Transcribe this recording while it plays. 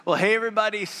Well, hey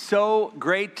everybody, so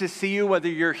great to see you, whether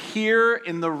you're here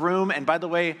in the room, and by the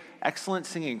way, excellent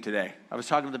singing today. I was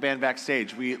talking to the band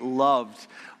backstage. We loved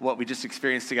what we just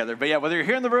experienced together. But yeah, whether you're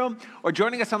here in the room or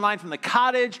joining us online from the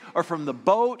cottage or from the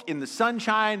boat in the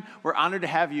sunshine, we're honored to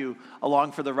have you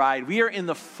along for the ride. We are in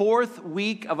the fourth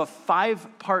week of a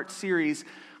 5-part series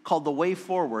called The Way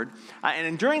Forward.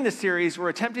 And during this series, we're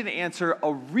attempting to answer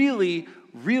a really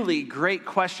great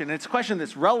question. And it's a question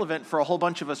that's relevant for a whole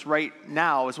bunch of us right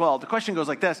now as well. The question goes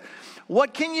like this: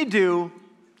 what can you do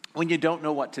when you don't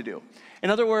know what to do? In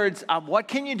other words, what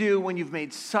can you do when you've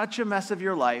made such a mess of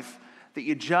your life that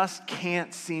you just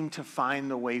can't seem to find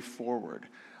the way forward?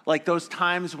 Like those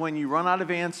times when you run out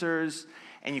of answers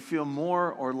and you feel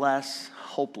more or less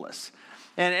hopeless.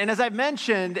 And as I've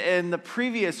mentioned in the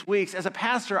previous weeks, as a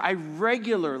pastor, I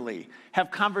regularly have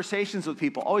conversations with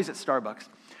people, always at Starbucks,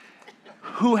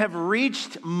 who have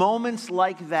reached moments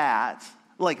like that,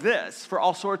 like this, for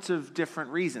all sorts of different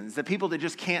reasons. The people that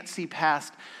just can't see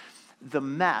past the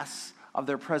mess of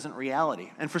their present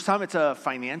reality. And for some, it's a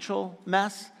financial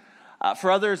mess. For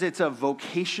others, it's a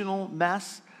vocational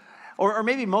mess. Or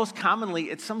maybe most commonly,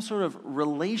 it's some sort of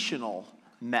relational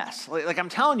mess. Like I'm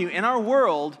telling you, in our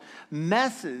world,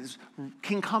 messes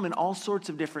can come in all sorts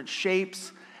of different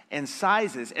shapes and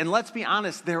sizes. And let's be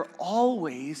honest, they're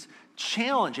always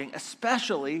challenging,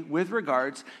 especially with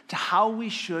regards to how we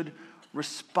should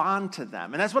respond to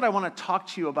them. And that's what I want to talk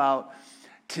to you about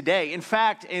today. In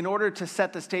fact, in order to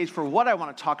set the stage for what I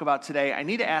want to talk about today, I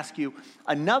need to ask you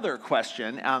another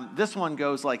question. This one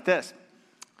goes like this: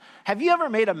 have you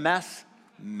ever made a mess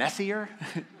messier?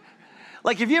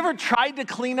 Like, have you ever tried to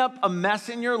clean up a mess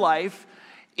in your life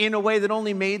in a way that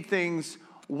only made things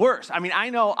worse? I mean, I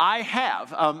know I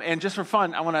have, and just for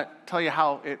fun, I want to tell you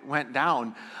how it went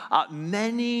down.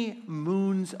 Many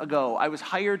moons ago, I was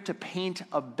hired to paint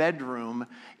a bedroom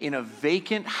in a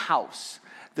vacant house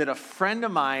that a friend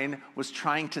of mine was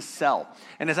trying to sell.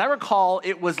 And as I recall,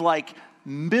 it was like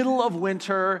middle of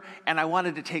winter, and I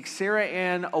wanted to take Sarah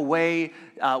Ann away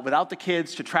without the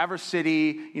kids to Traverse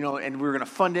City, and we were going to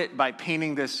fund it by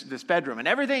painting this bedroom. And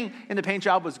everything in the paint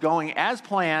job was going as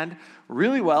planned,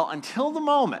 really well, until the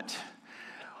moment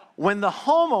when the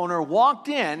homeowner walked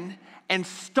in and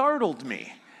startled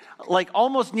me. Like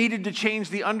almost needed to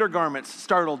change the undergarments,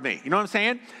 startled me. You know what I'm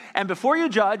saying? And before you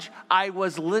judge, I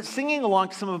was singing along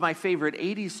to some of my favorite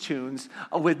 80s tunes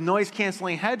with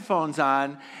noise-canceling headphones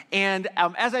on. And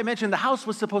as I mentioned, the house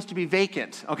was supposed to be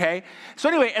vacant, okay? So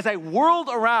anyway, as I whirled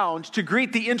around to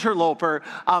greet the interloper,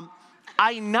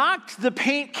 I knocked the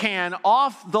paint can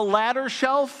off the ladder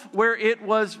shelf where it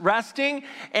was resting,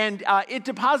 and it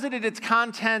deposited its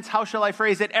contents, how shall I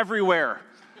phrase it, everywhere,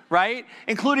 right?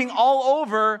 Including all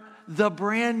over the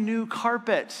brand new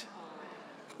carpet.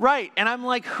 Right, and I'm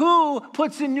like, who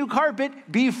puts in new carpet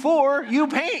before you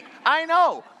paint? I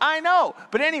know.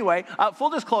 But anyway,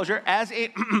 full disclosure, as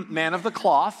a man of the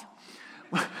cloth,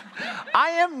 I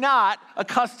am not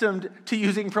accustomed to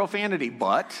using profanity,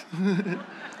 but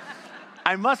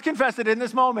I must confess that in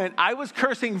this moment, I was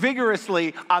cursing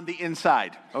vigorously on the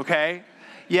inside, okay?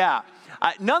 Yeah.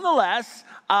 Nonetheless,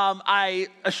 I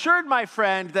assured my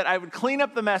friend that I would clean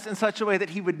up the mess in such a way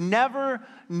that he would never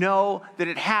know that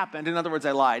it happened. In other words,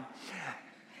 I lied.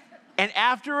 And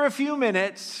after a few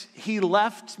minutes, he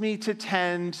left me to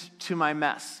tend to my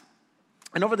mess.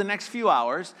 And over the next few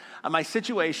hours, my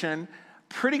situation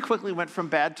pretty quickly went from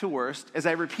bad to worse as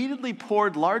I repeatedly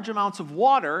poured large amounts of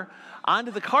water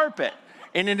onto the carpet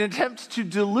in an attempt to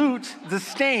dilute the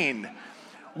stain,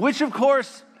 which of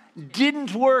course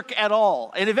didn't work at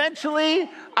all. And eventually,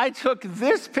 I took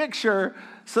this picture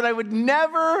so that I would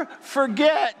never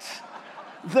forget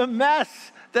the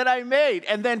mess that I made.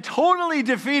 And then, totally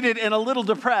defeated and a little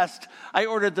depressed, I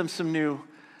ordered them some new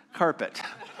carpet.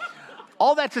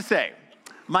 All that to say,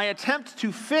 my attempt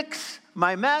to fix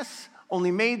my mess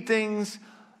only made things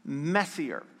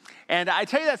messier. And I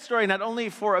tell you that story not only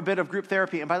for a bit of group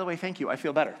therapy, and by the way, thank you, I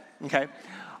feel better, okay?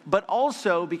 But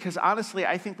also because honestly,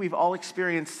 I think we've all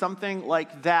experienced something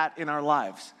like that in our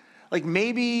lives. Like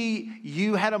maybe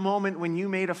you had a moment when you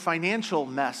made a financial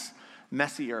mess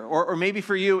messier, or maybe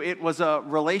for you, it was a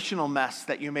relational mess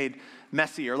that you made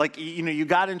messier. Like, you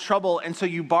got in trouble and so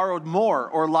you borrowed more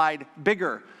or lied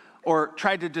bigger or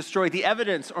tried to destroy the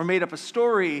evidence or made up a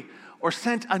story or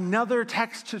sent another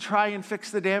text to try and fix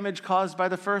the damage caused by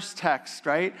the first text,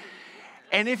 right?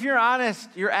 And if you're honest,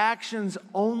 your actions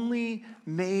only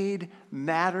made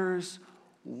matters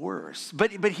worse.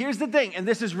 But here's the thing, and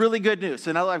this is really good news.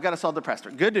 So now I've got to solve the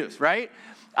pressure. Good news, right?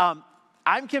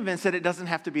 I'm convinced that it doesn't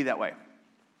have to be that way.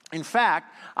 In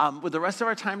fact, with the rest of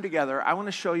our time together, I want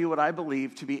to show you what I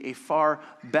believe to be a far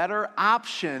better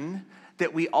option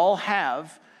that we all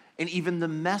have in even the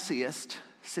messiest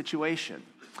situation.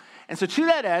 And so to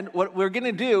that end, what we're going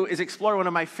to do is explore one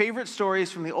of my favorite stories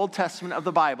from the Old Testament of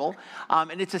the Bible.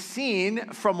 And it's a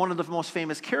scene from one of the most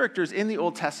famous characters in the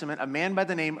Old Testament, a man by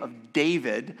the name of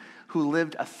David, who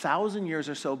lived 1,000 years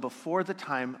or so before the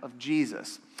time of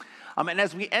Jesus. And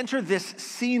as we enter this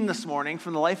scene this morning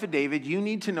from the life of David, you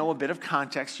need to know a bit of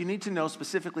context. You need to know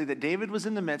specifically that David was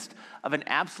in the midst of an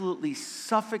absolutely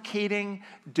suffocating,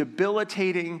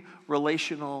 debilitating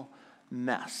relational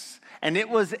mess. And it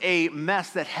was a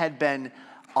mess that had been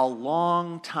a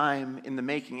long time in the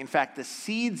making. In fact, the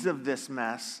seeds of this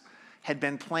mess had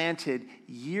been planted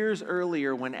years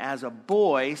earlier when, as a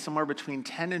boy, somewhere between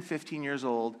 10 and 15 years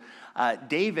old,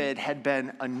 David had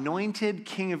been anointed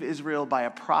king of Israel by a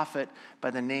prophet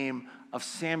by the name of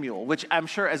Samuel, which I'm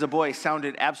sure as a boy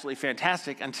sounded absolutely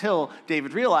fantastic until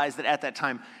David realized that at that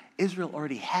time, Israel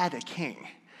already had a king.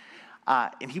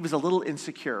 And he was a little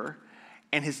insecure,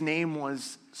 and his name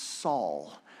was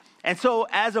Saul. And so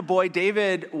as a boy,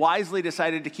 David wisely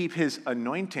decided to keep his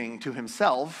anointing to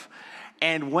himself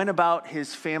and went about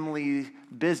his family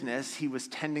business. He was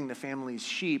tending the family's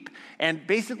sheep and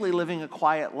basically living a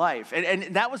quiet life.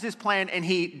 And that was his plan, and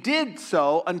he did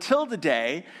so until the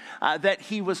day that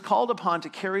he was called upon to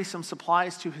carry some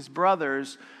supplies to his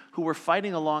brothers who were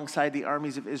fighting alongside the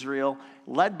armies of Israel,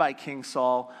 led by King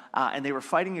Saul, and they were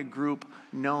fighting a group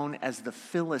known as the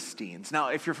Philistines. Now,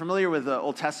 if you're familiar with the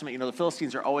Old Testament, you know the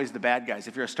Philistines are always the bad guys.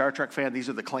 If you're a Star Trek fan, these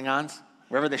are the Klingons.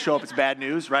 Wherever they show up, it's bad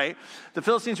news, right? The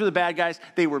Philistines were the bad guys.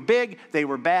 They were big, they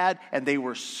were bad, and they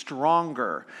were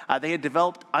stronger. They had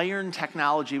developed iron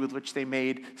technology with which they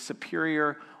made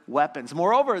superior weapons.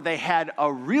 Moreover, they had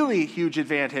a really huge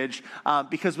advantage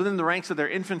because within the ranks of their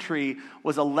infantry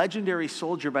was a legendary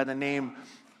soldier by the name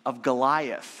of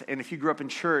Goliath. And if you grew up in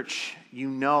church, you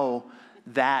know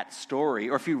that story.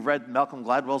 Or if you read Malcolm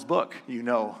Gladwell's book, you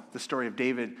know the story of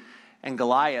David and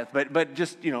Goliath. But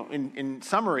just, you know, in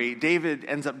summary, David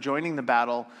ends up joining the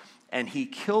battle, and he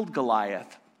killed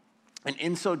Goliath, and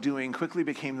in so doing quickly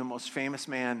became the most famous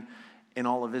man in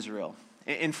all of Israel.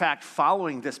 In fact,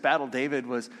 following this battle, David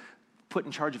was put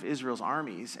in charge of Israel's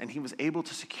armies, and he was able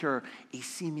to secure a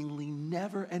seemingly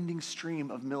never-ending stream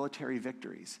of military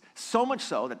victories. So much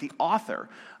so that the author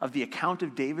of the account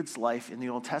of David's life in the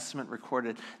Old Testament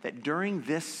recorded that during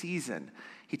this season,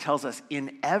 he tells us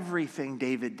in everything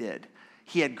David did,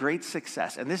 he had great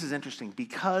success. And this is interesting,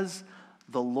 because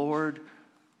the Lord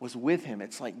was with him.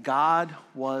 It's like God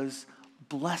was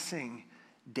blessing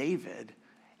David.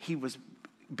 He was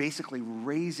basically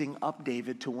raising up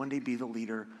David to one day be the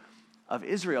leader of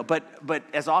Israel. But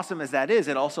as awesome as that is,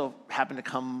 it also happened to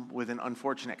come with an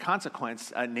unfortunate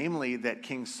consequence, namely that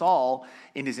King Saul,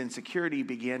 in his insecurity,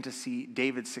 began to see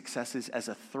David's successes as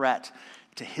a threat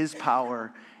to his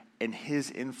power and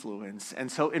his influence. And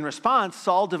so in response,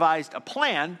 Saul devised a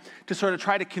plan to sort of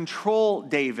try to control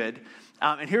David.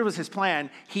 And here was his plan.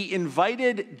 He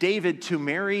invited David to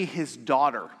marry his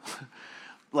daughter.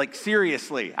 Like,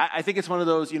 seriously. I think it's one of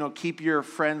those, you know, keep your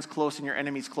friends close and your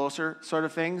enemies closer sort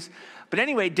of things. But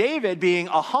anyway, David, being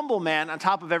a humble man on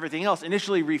top of everything else,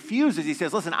 initially refuses. He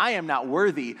says, listen, I am not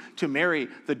worthy to marry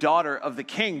the daughter of the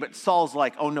king. But Saul's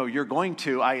like, oh no, you're going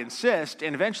to, I insist.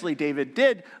 And eventually David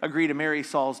did agree to marry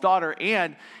Saul's daughter,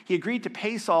 and he agreed to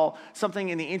pay Saul something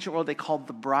in the ancient world they called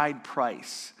the bride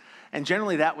price. And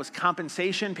generally that was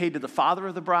compensation paid to the father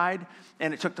of the bride,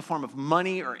 and it took the form of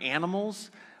money or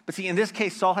animals. But see, in this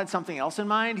case, Saul had something else in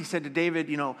mind. He said to David,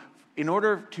 you know, in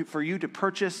order for you to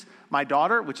purchase my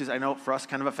daughter, which is, I know for us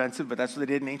kind of offensive, but that's what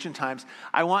they did in ancient times,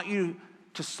 I want you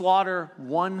to slaughter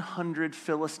 100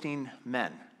 Philistine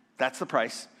men. That's the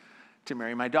price to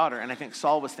marry my daughter. And I think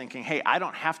Saul was thinking, hey, I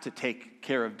don't have to take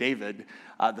care of David.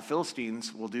 The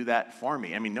Philistines will do that for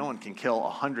me. I mean, no one can kill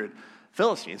 100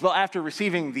 Philistines. Well, after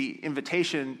receiving the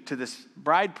invitation to this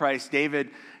bride price,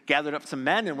 David gathered up some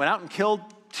men and went out and killed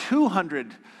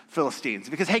 200 Philistines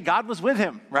because, hey, God was with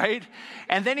him, right?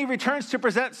 And then he returns to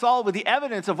present Saul with the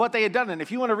evidence of what they had done. And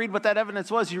if you want to read what that evidence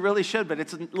was, you really should, but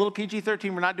it's a little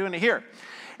PG-13. We're not doing it here.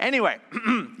 Anyway,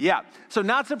 yeah. So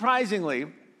not surprisingly,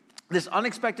 this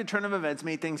unexpected turn of events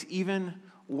made things even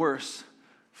worse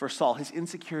for Saul. His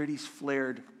insecurities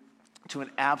flared to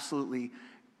an absolutely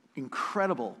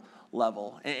incredible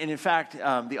level. And in fact,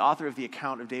 the author of the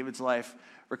account of David's life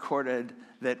recorded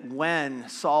that when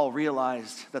Saul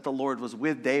realized that the Lord was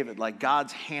with David, like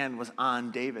God's hand was on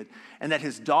David, and that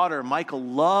his daughter Michal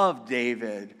loved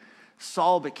David,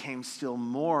 Saul became still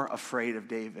more afraid of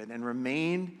David and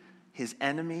remained his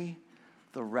enemy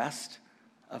the rest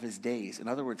of his days. In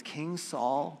other words, King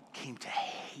Saul came to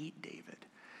hate David.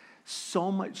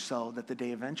 So much so that the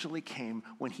day eventually came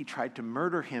when he tried to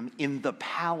murder him in the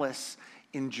palace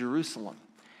in Jerusalem.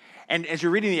 And as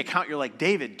you're reading the account, you're like,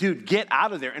 David, dude, get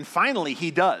out of there. And finally, he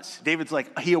does. David's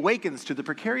like, he awakens to the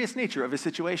precarious nature of his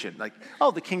situation. Like,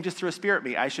 oh, the king just threw a spear at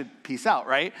me. I should peace out,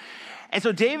 right? And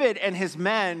so David and his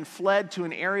men fled to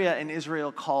an area in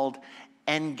Israel called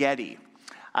En-Gedi.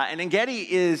 And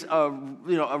En-Gedi is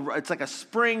it's like a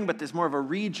spring, but there's more of a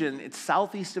region. It's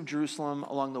southeast of Jerusalem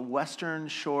along the western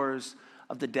shores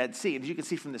of the Dead Sea. And as you can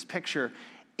see from this picture,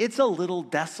 it's a little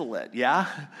desolate, yeah?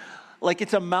 Like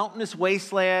it's a mountainous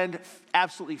wasteland,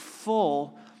 absolutely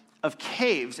full of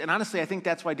caves. And honestly, I think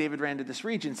that's why David ran to this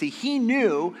region. See, he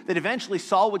knew that eventually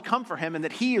Saul would come for him and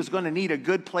that he was going to need a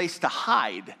good place to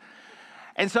hide.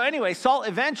 And so anyway, Saul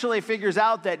eventually figures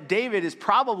out that David is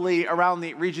probably around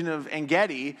the region of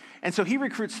En-Gedi, and so he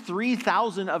recruits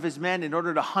 3,000 of his men in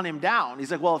order to hunt him down. He's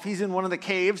like, well, if he's in one of the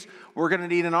caves, we're going to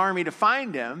need an army to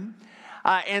find him.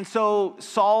 And so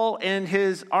Saul and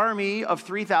his army of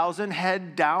 3,000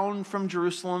 head down from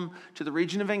Jerusalem to the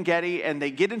region of En-Gedi, and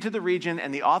they get into the region,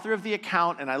 and the author of the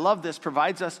account, and I love this,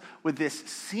 provides us with this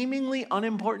seemingly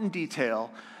unimportant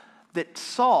detail that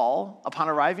Saul, upon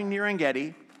arriving near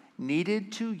En-Gedi,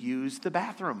 needed to use the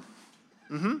bathroom.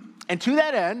 And to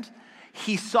that end,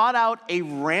 he sought out a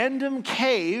random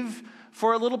cave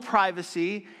for a little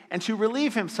privacy and to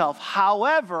relieve himself.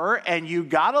 However, and you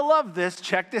gotta love this,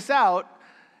 check this out,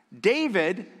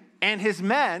 David and his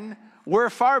men were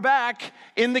far back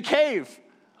in the cave.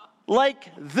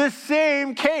 Like the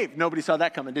same cave. Nobody saw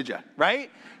that coming, did you? Right?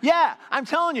 Yeah, I'm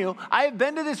telling you, I have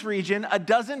been to this region a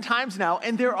dozen times now,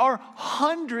 and there are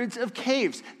hundreds of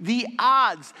caves. The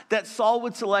odds that Saul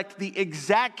would select the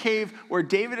exact cave where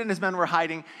David and his men were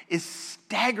hiding is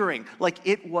staggering. Like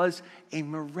it was a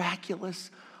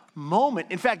miraculous moment.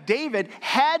 In fact, David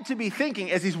had to be thinking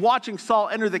as he's watching Saul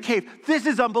enter the cave, this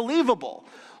is unbelievable.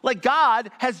 Like God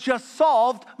has just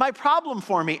solved my problem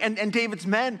for me. And David's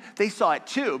men, they saw it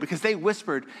too because they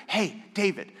whispered, hey,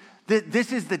 David,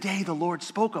 this is the day the Lord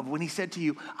spoke of when he said to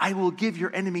you, I will give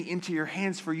your enemy into your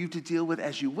hands for you to deal with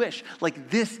as you wish. Like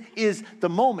this is the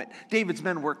moment. David's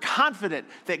men were confident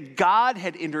that God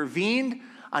had intervened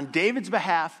on David's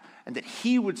behalf and that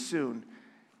he would soon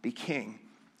be king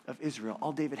of Israel.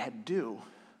 All David had to do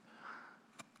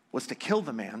was to kill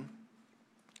the man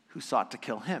who sought to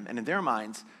kill him. And in their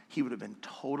minds, he would have been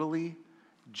totally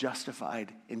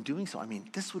justified in doing so. I mean,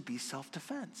 this would be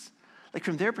self-defense. Like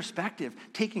from their perspective,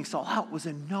 taking Saul out was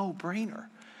a no-brainer.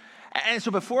 And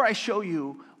so before I show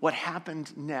you what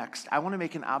happened next, I want to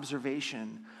make an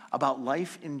observation about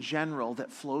life in general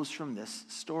that flows from this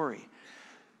story.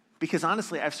 Because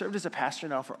honestly, I've served as a pastor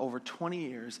now for over 20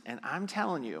 years, and I'm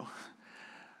telling you,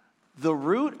 the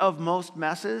root of most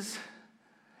messes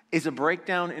is a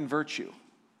breakdown in virtue.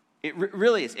 It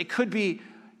really is. It could be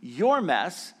your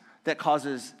mess that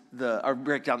causes or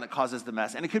breakdown that causes the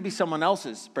mess, and it could be someone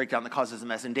else's breakdown that causes the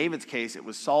mess. In David's case, it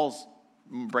was Saul's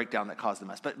breakdown that caused the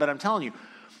mess. But I'm telling you,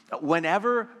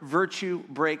 whenever virtue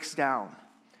breaks down,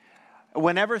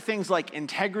 whenever things like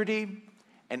integrity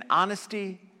and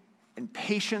honesty and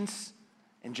patience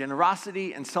and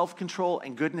generosity and self-control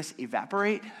and goodness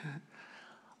evaporate,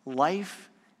 life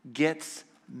gets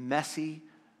messy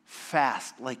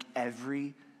fast, like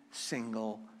every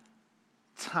single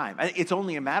time. It's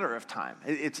only a matter of time.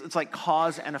 It's like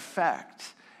cause and effect.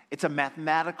 It's a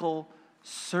mathematical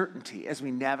certainty as we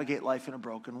navigate life in a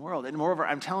broken world. And moreover,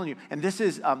 I'm telling you, and this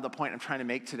is the point I'm trying to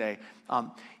make today,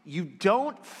 you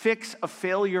don't fix a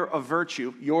failure of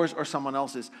virtue, yours or someone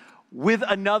else's, with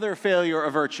another failure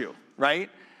of virtue, right?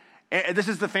 And this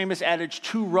is the famous adage,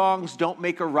 2 wrongs don't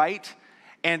make a right.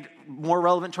 And more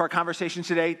relevant to our conversation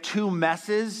today, 2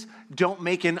 messes don't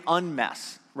make an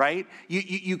unmess, right?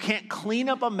 You can't clean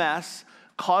up a mess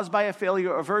caused by a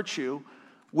failure of virtue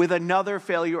with another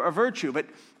failure of virtue.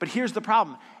 But here's the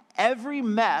problem. Every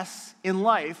mess in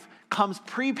life comes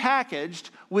prepackaged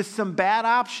with some bad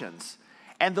options.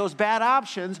 And those bad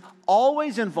options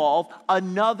always involve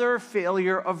another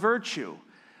failure of virtue.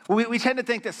 We tend to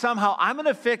think that somehow I'm going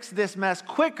to fix this mess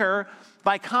quicker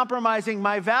by compromising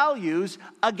my values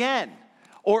again,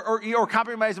 or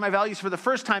compromising my values for the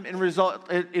first time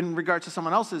in regards to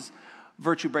someone else's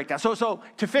virtue breakdown. So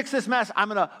to fix this mess, I'm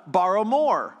going to borrow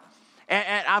more,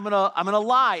 and I'm going to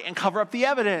lie and cover up the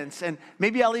evidence, and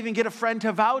maybe I'll even get a friend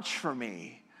to vouch for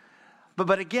me.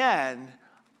 But again,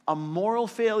 a moral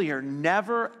failure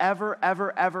never, ever,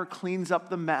 ever, ever cleans up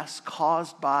the mess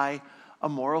caused by a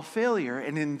moral failure.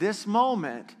 And in this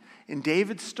moment, in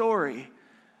David's story,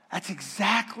 that's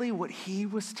exactly what he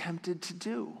was tempted to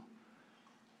do.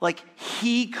 Like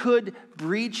he could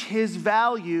breach his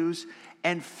values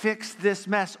and fix this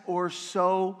mess, or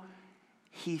so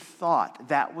he thought.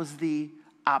 That was the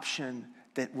option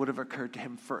that would have occurred to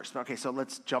him first. Okay, so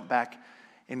let's jump back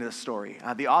into the story.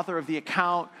 The author of the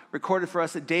account recorded for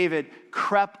us that David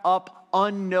crept up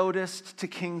unnoticed to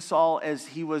King Saul as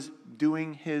he was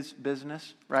doing his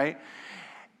business, right?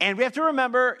 And we have to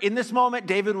remember, in this moment,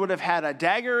 David would have had a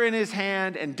dagger in his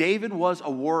hand, and David was a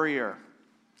warrior.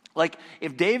 Like,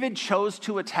 if David chose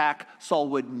to attack, Saul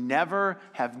would never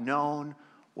have known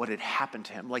what had happened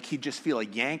to him. Like, he'd just feel a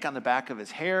yank on the back of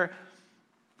his hair,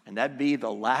 and that'd be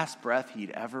the last breath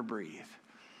he'd ever breathe.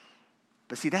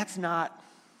 But see, that's not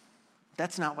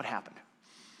what happened.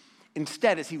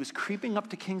 Instead, as he was creeping up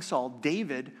to King Saul,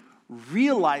 David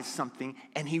realized something,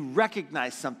 and he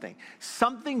recognized something.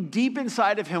 Something deep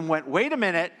inside of him went, wait a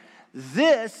minute,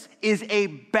 this is a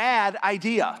bad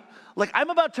idea. Like, I'm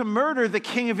about to murder the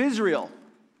king of Israel,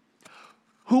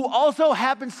 who also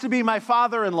happens to be my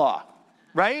father-in-law,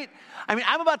 right? I mean,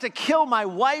 I'm about to kill my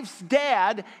wife's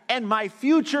dad and my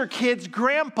future kid's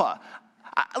grandpa.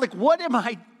 Like, what am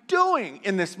I doing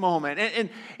in this moment? And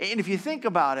if you think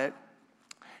about it,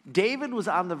 David was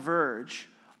on the verge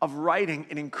of writing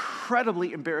an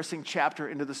incredibly embarrassing chapter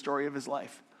into the story of his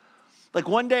life. Like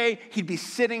one day, he'd be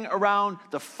sitting around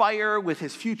the fire with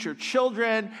his future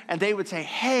children, and they would say,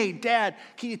 hey, Dad,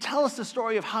 can you tell us the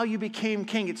story of how you became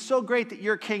king? It's so great that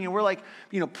you're king, and we're like,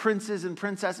 princes and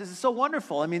princesses. It's so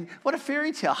wonderful. I mean, what a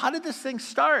fairy tale. How did this thing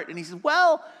start? And he says,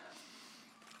 well,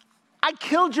 I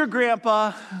killed your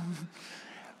grandpa.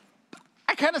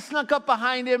 I kind of snuck up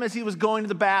behind him as he was going to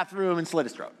the bathroom and slit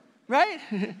his throat, right?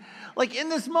 Like in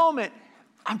this moment,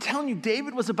 I'm telling you,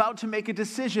 David was about to make a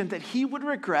decision that he would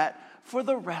regret for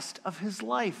the rest of his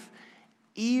life,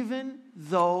 even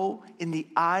though in the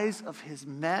eyes of his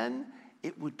men,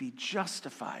 it would be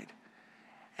justified.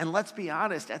 And let's be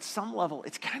honest, at some level,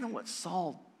 it's kind of what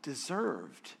Saul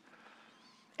deserved.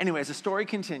 Anyway, as the story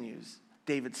continues,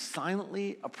 David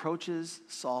silently approaches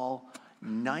Saul,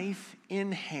 knife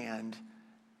in hand,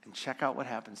 and check out what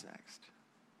happens next.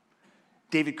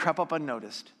 David crept up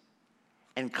unnoticed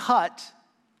and cut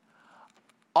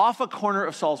off a corner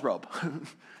of Saul's robe.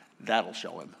 That'll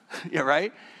show him. Yeah,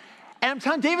 right? And I'm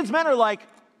telling David's men are like,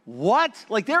 what?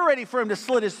 Like they're ready for him to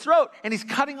slit his throat, and he's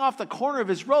cutting off the corner of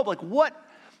his robe. Like what?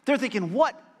 They're thinking,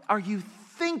 what are you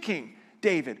thinking,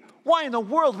 David? Why in the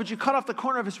world would you cut off the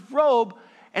corner of his robe?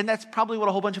 And that's probably what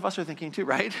a whole bunch of us are thinking too,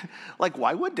 right? Like,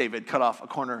 why would David cut off a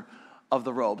corner of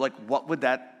the robe? Like, what would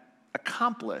that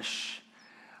accomplish?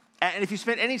 And if you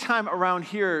spend any time around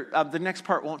here, the next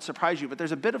part won't surprise you, but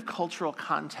there's a bit of cultural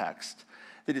context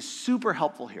that is super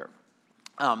helpful here.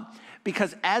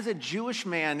 Because as a Jewish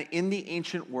man in the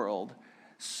ancient world,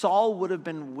 Saul would have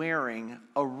been wearing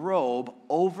a robe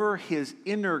over his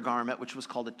inner garment, which was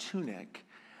called a tunic.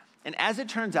 And as it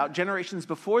turns out, generations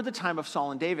before the time of Saul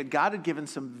and David, God had given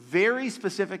some very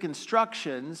specific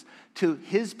instructions to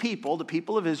his people, the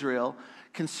people of Israel,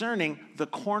 concerning the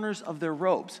corners of their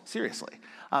robes. Seriously.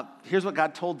 Here's what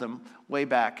God told them way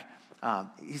back.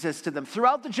 He says to them,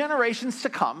 throughout the generations to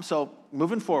come, so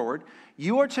moving forward,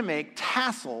 you are to make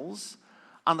tassels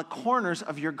on the corners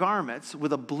of your garments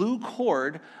with a blue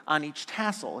cord on each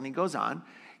tassel. And he goes on,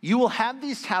 you will have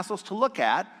these tassels to look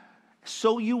at,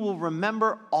 so you will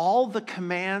remember all the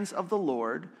commands of the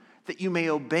Lord, that you may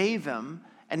obey them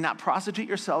and not prostitute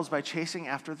yourselves by chasing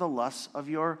after the lusts of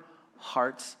your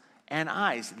hearts and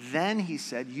eyes. Then he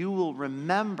said, you will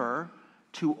remember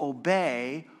to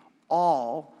obey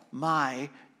all my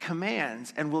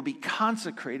commands and will be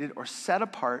consecrated or set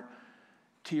apart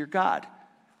to your God.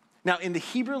 Now, in the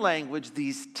Hebrew language,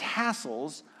 these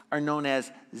tassels are known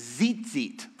as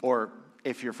tzitzit, or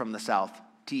if you're from the South,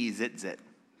 tzitzit.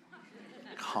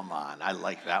 Come on, I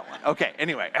like that one. Okay,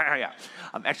 anyway, yeah.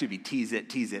 Actually, it'd be tease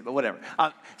it, but whatever.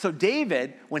 So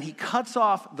David, when he cuts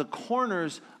off the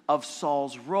corners of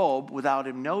Saul's robe without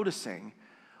him noticing,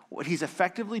 what he's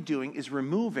effectively doing is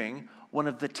removing one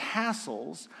of the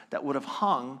tassels that would have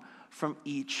hung from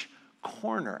each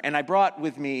corner. And I brought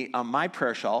with me my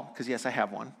prayer shawl, because yes, I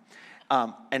have one.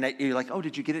 You're like, oh,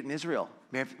 did you get it in Israel?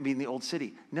 Maybe in the old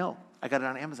city? No, I got it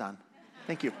on Amazon.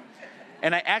 Thank you.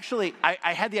 And I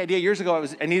had the idea years ago,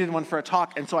 I needed one for a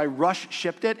talk, and so I rush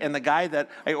shipped it, and the guy that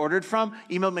I ordered from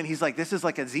emailed me, and he's like, this is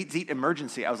like a zit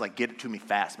emergency. I was like, get it to me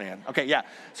fast, man. Okay, yeah.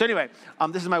 So anyway,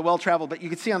 this is my well-traveled, but you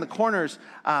can see on the corners,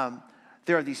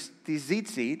 there are these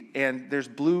tzitzit, and there's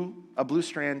a blue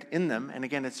strand in them, and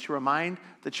again, it's to remind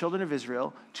the children of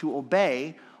Israel to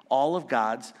obey all of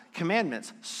God's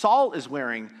commandments. Saul is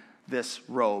wearing this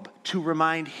robe to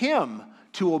remind him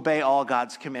to obey all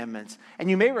God's commandments. And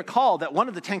you may recall that one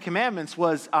of the 10 commandments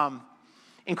was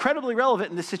incredibly relevant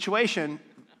in this situation.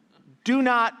 Do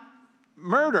not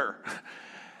murder.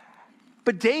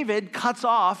 But David cuts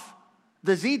off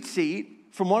the tzitzit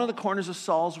from one of the corners of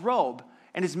Saul's robe.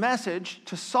 And his message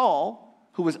to Saul,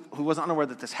 who was unaware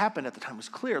that this happened at the time, was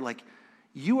clear. Like,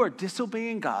 you are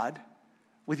disobeying God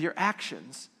with your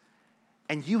actions,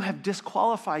 and you have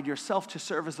disqualified yourself to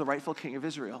serve as the rightful king of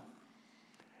Israel.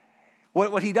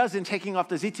 What he does in taking off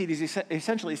the tzitzit is he's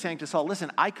essentially saying to Saul,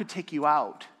 listen, I could take you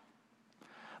out,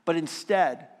 but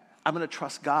instead, I'm going to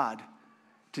trust God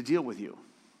to deal with you.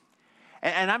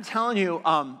 And I'm telling you,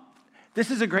 this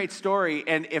is a great story,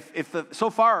 and so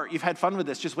far you've had fun with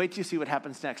this, just wait till you see what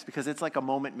happens next, because it's like a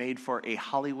moment made for a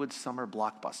Hollywood summer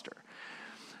blockbuster.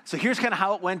 So here's kind of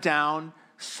how it went down.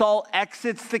 Saul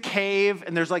exits the cave,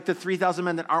 and there's like the 3,000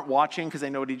 men that aren't watching because they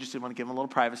know what he just didn't want to give him a little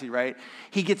privacy, right?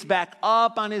 He gets back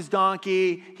up on his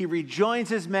donkey, he rejoins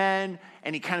his men,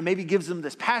 and he kind of maybe gives them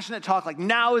this passionate talk like,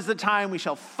 now is the time we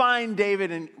shall find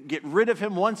David and get rid of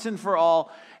him once and for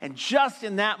all. And just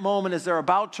in that moment, as they're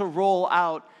about to roll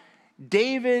out,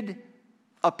 David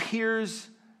appears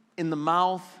in the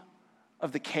mouth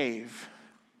of the cave,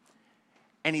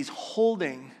 and he's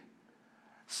holding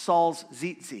Saul's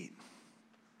tzitzit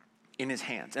in his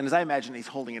hands. And as I imagine, he's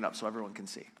holding it up so everyone can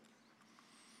see.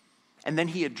 And then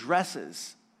he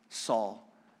addresses Saul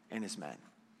and his men.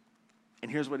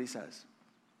 And here's what he says.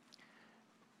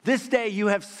 This day you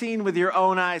have seen with your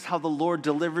own eyes how the Lord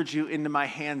delivered you into my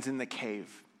hands in the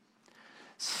cave.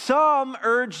 Some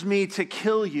urged me to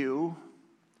kill you,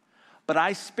 but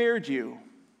I spared you.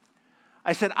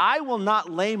 I said, I will not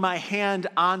lay my hand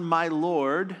on my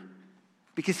Lord,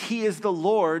 because he is the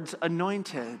Lord's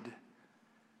anointed.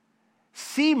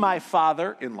 See, my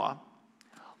father-in-law,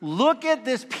 look at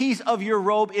this piece of your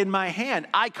robe in my hand.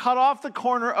 I cut off the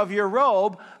corner of your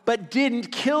robe, but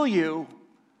didn't kill you.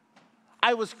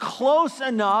 I was close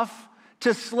enough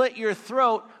to slit your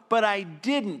throat, but I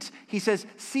didn't. He says,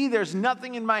 see, there's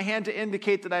nothing in my hand to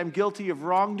indicate that I'm guilty of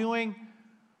wrongdoing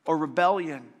or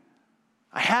rebellion.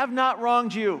 I have not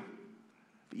wronged you,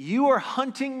 but you are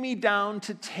hunting me down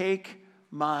to take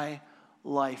my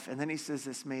life. And then he says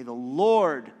this, may the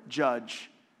Lord judge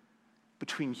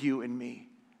between you and me,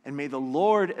 and may the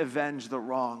Lord avenge the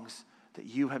wrongs that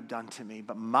you have done to me.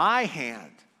 But my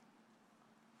hand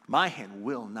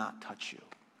will not touch you.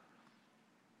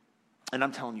 And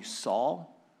I'm telling you,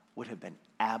 Saul would have been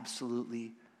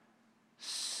absolutely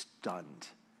stunned.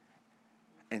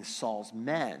 And Saul's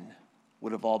men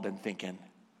would have all been thinking,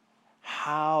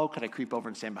 how could I creep over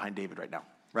and stand behind David right now,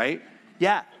 right?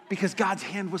 Yeah, because God's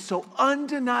hand was so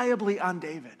undeniably on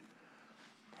David.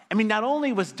 I mean, not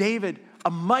only was David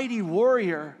a mighty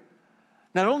warrior,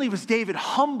 not only was David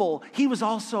humble, he was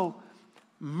also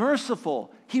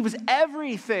merciful. He was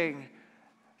everything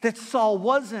that Saul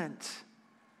wasn't.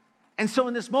 And so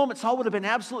in this moment, Saul would have been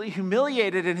absolutely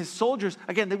humiliated, and his soldiers,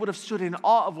 again, they would have stood in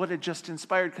awe of what had just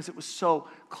inspired, because it was so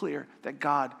clear that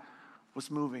God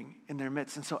was moving in their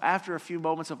midst. And so after a few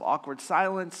moments of awkward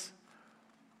silence,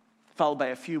 followed by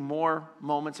a few more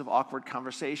moments of awkward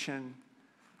conversation,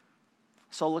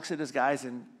 Saul looks at his guys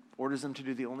and orders them to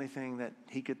do the only thing that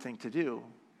he could think to do.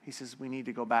 He says, we need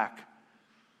to go back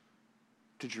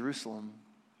to Jerusalem.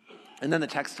 And then the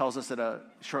text tells us that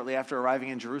shortly after arriving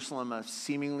in Jerusalem, a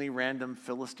seemingly random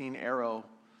Philistine arrow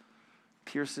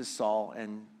pierces Saul,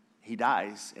 and he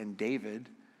dies, and David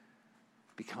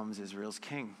becomes Israel's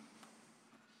king.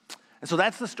 And so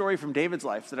that's the story from David's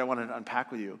life that I wanted to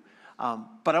unpack with you.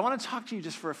 But I want to talk to you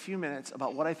just for a few minutes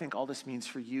about what I think all this means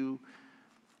for you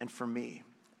and for me.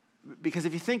 Because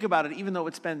if you think about it, even though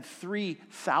it's been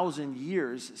 3,000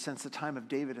 years since the time of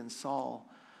David and Saul,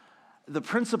 the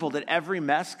principle that every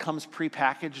mess comes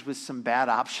prepackaged with some bad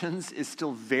options is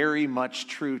still very much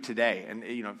true today. And,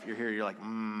 you know, if you're here, you're like,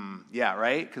 yeah,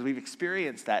 right? Because we've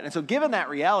experienced that. And so given that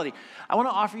reality, I want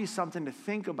to offer you something to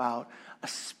think about,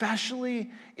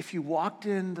 especially if you walked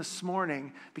in this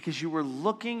morning because you were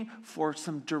looking for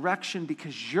some direction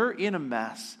because you're in a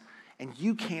mess and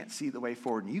you can't see the way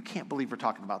forward. And you can't believe we're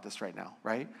talking about this right now,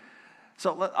 right?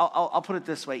 So I'll put it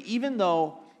this way. Even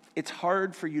though it's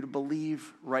hard for you to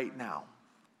believe right now,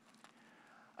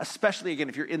 especially, again,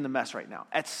 if you're in the mess right now.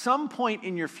 At some point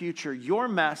in your future, your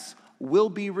mess will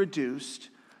be reduced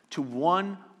to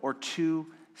one or two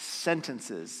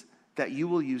sentences that you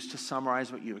will use to summarize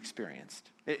what you experienced.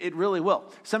 It really will.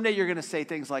 Someday you're going to say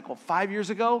things like, well, 5 years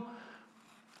ago,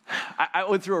 I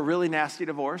went through a really nasty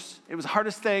divorce. It was the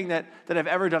hardest thing that I've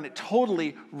ever done. It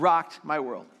totally rocked my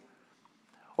world.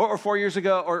 Or 4 years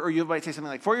ago, or you might say something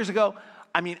like, 4 years ago,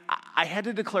 I had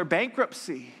to declare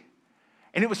bankruptcy.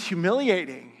 And it was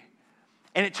humiliating.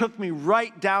 And it took me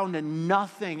right down to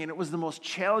nothing. And it was the most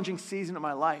challenging season of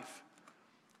my life.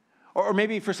 Or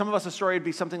maybe for some of us, the story would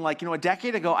be something like, a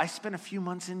decade ago, I spent a few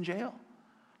months in jail.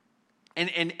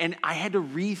 And I had to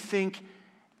rethink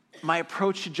my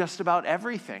approach to just about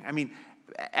everything. I mean,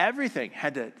 everything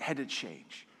had to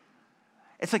change.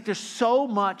 It's like there's so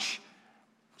much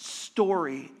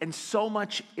story and so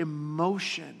much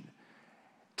emotion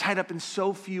tied up in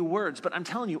so few words. But I'm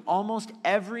telling you, almost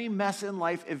every mess in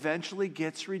life eventually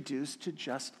gets reduced to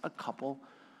just a couple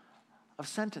of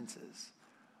sentences.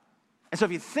 And so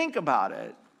if you think about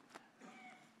it,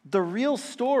 the real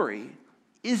story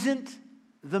isn't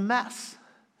the mess.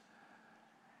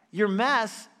 Your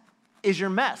mess is your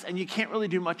mess, and you can't really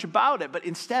do much about it. But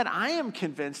instead, I am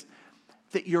convinced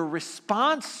that your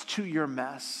response to your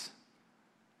mess,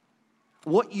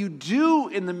 what you do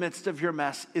in the midst of your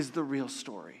mess, is the real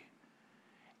story.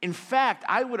 In fact,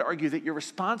 I would argue that your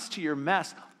response to your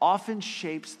mess often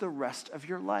shapes the rest of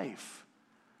your life.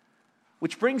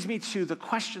 Which brings me to the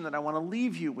question that I want to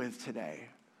leave you with today.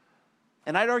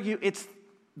 And I'd argue it's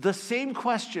the same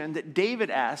question that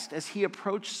David asked as he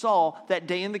approached Saul that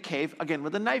day in the cave, again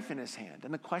with a knife in his hand.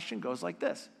 And the question goes like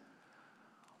this: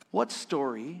 what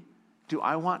story do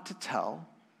I want to tell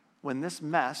when this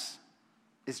mess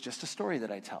is just a story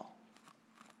that I tell?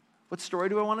 What story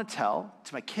do I want to tell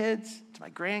to my kids, to my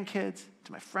grandkids,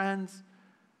 to my friends?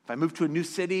 If I move to a new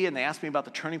city and they ask me about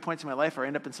the turning points in my life, or I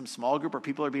end up in some small group where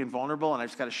people are being vulnerable and I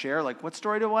just got to share, what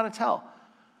story do I want to tell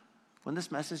when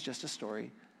this mess is just a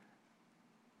story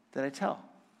that I tell?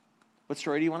 What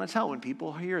story do you want to tell when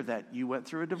people hear that you went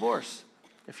through a divorce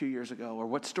a few years ago? Or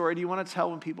what story do you want to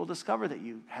tell when people discover that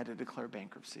you had to declare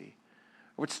bankruptcy?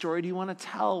 Or what story do you want to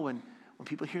tell when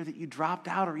people hear that you dropped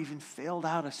out or even failed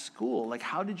out of school?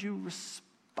 How did you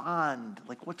respond?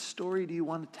 What story do you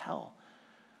want to tell?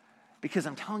 Because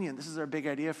I'm telling you, and this is our big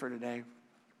idea for today,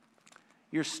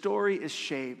 your story is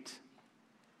shaped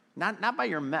not by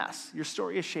your mess. Your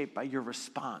story is shaped by your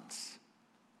response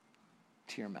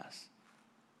to your mess.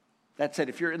 That said,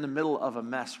 if you're in the middle of a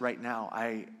mess right now,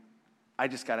 I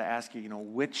just got to ask you,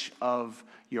 which of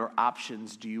your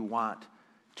options do you want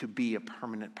to be a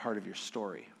permanent part of your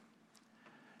story?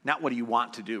 Not what do you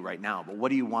want to do right now, but what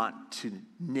do you want to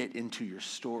knit into your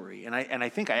story? And I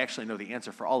think I actually know the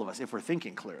answer for all of us if we're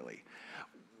thinking clearly.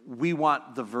 We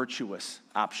want the virtuous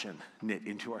option knit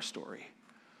into our story.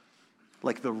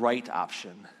 The right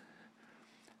option,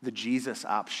 the Jesus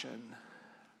option,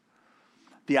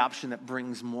 the option that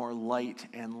brings more light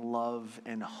and love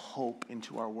and hope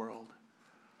into our world.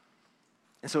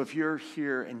 And so if you're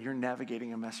here and you're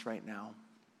navigating a mess right now,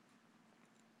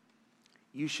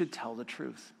 you should tell the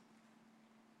truth,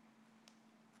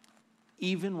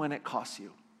 even when it costs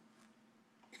you.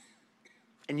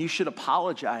 And you should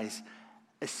apologize,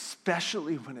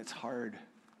 especially when it's hard.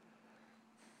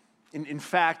 In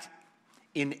fact,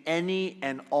 in any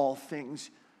and all things,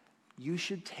 you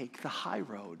should take the high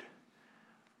road.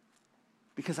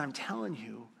 Because I'm telling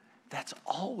you, that's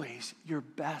always your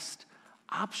best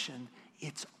option.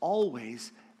 It's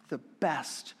always the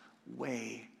best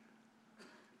way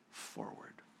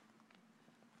forward.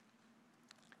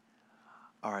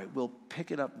 All right, we'll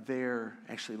pick it up there,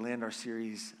 actually land our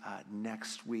series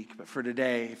next week. But for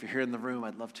today, if you're here in the room,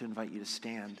 I'd love to invite you to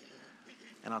stand.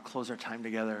 And I'll close our time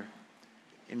together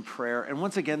in prayer. And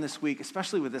once again this week,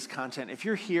 especially with this content, if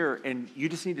you're here and you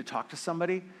just need to talk to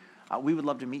somebody, we would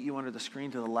love to meet you under the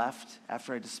screen to the left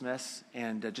after I dismiss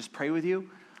and just pray with you,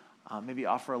 maybe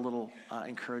offer a little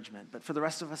encouragement. But for the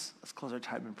rest of us, let's close our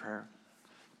time in prayer.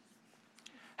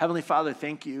 Heavenly Father,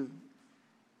 thank you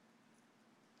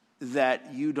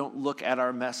that you don't look at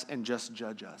our mess and just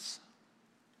judge us.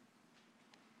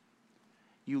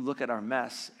 You look at our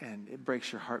mess and it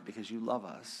breaks your heart because you love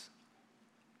us.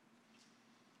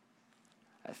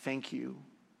 I thank you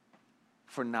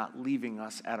for not leaving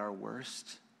us at our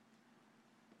worst.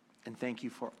 And thank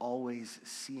you for always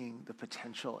seeing the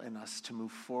potential in us to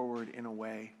move forward in a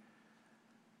way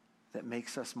that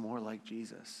makes us more like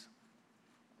Jesus.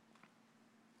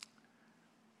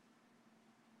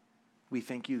 We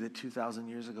thank you that 2,000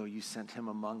 years ago you sent him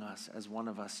among us as one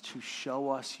of us to show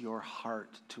us your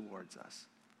heart towards us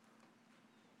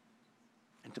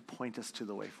and to point us to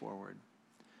the way forward.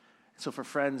 So for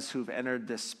friends who've entered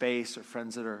this space or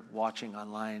friends that are watching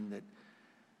online that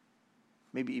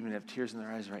maybe even have tears in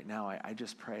their eyes right now, I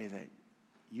just pray that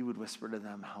you would whisper to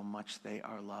them how much they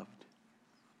are loved.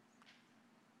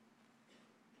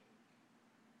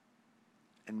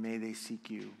 And may they seek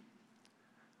you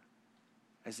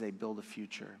as they build a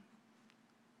future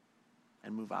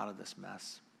and move out of this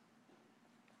mess.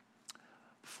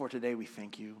 Before for today, we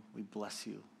thank you, we bless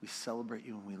you, we celebrate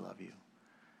you, and we love you.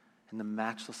 In the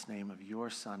matchless name of your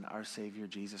Son, our Savior,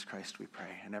 Jesus Christ, we pray.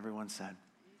 And everyone said,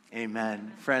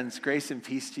 amen. Friends, grace and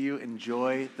peace to you.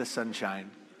 Enjoy the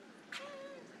sunshine.